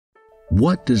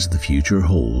What does the future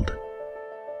hold?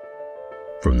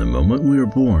 From the moment we are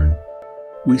born,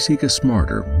 we seek a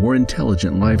smarter, more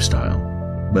intelligent lifestyle,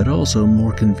 but also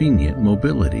more convenient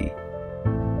mobility.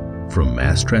 From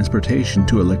mass transportation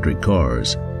to electric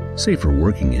cars, safer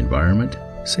working environment,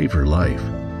 safer life.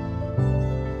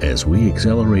 As we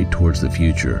accelerate towards the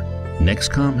future,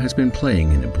 NEXCOM has been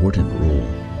playing an important role.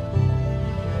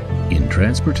 In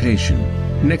transportation,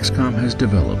 NEXCOM has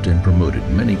developed and promoted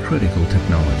many critical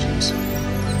technologies.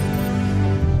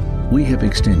 We have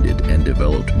extended and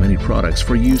developed many products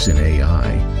for use in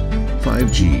AI,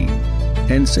 5G,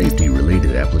 and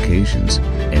safety-related applications,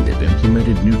 and have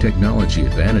implemented new technology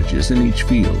advantages in each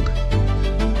field.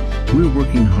 We're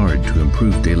working hard to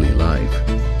improve daily life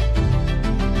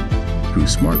through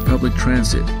smart public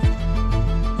transit,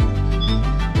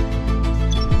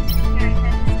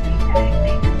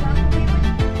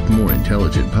 more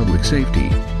intelligent public safety,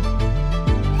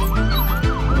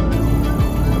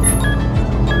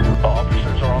 All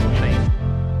officers are on the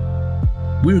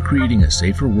scene. we're creating a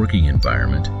safer working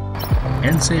environment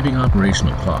and saving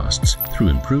operational costs through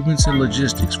improvements in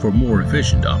logistics for more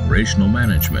efficient operational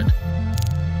management.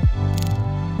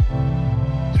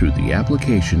 Through the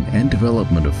application and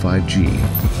development of 5G,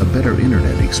 a better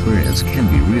internet experience can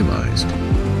be realized.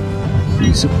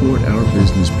 We support our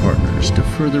business partners to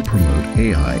further promote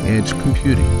AI edge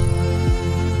computing.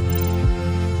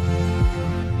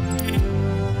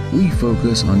 We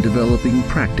focus on developing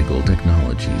practical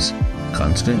technologies.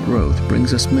 Constant growth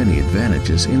brings us many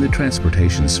advantages in the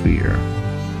transportation sphere.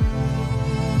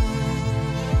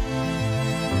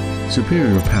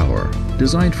 Superior power,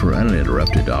 designed for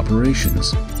uninterrupted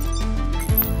operations.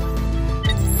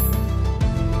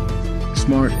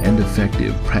 Smart and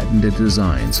effective patented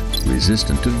designs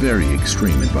resistant to very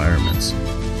extreme environments.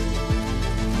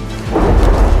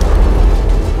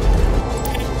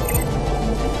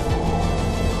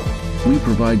 We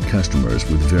provide customers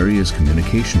with various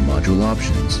communication module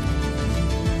options.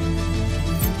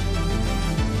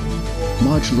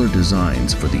 Modular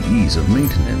designs for the ease of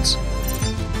maintenance.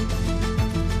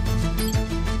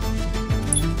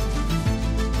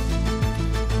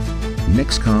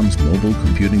 NEXCOM's mobile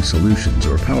computing solutions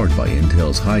are powered by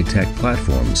Intel's high-tech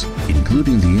platforms,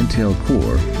 including the Intel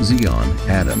Core, Xeon,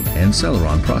 Atom, and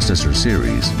Celeron processor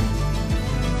series,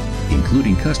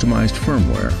 including customized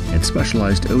firmware and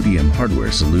specialized ODM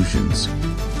hardware solutions.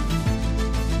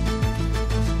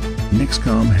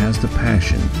 NEXCOM has the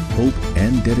passion, hope,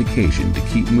 and dedication to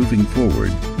keep moving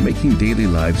forward, making daily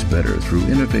lives better through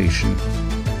innovation.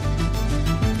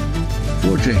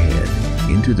 Forge ahead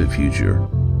into the future.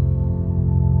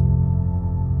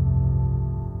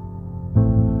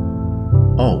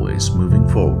 Always moving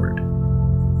forward.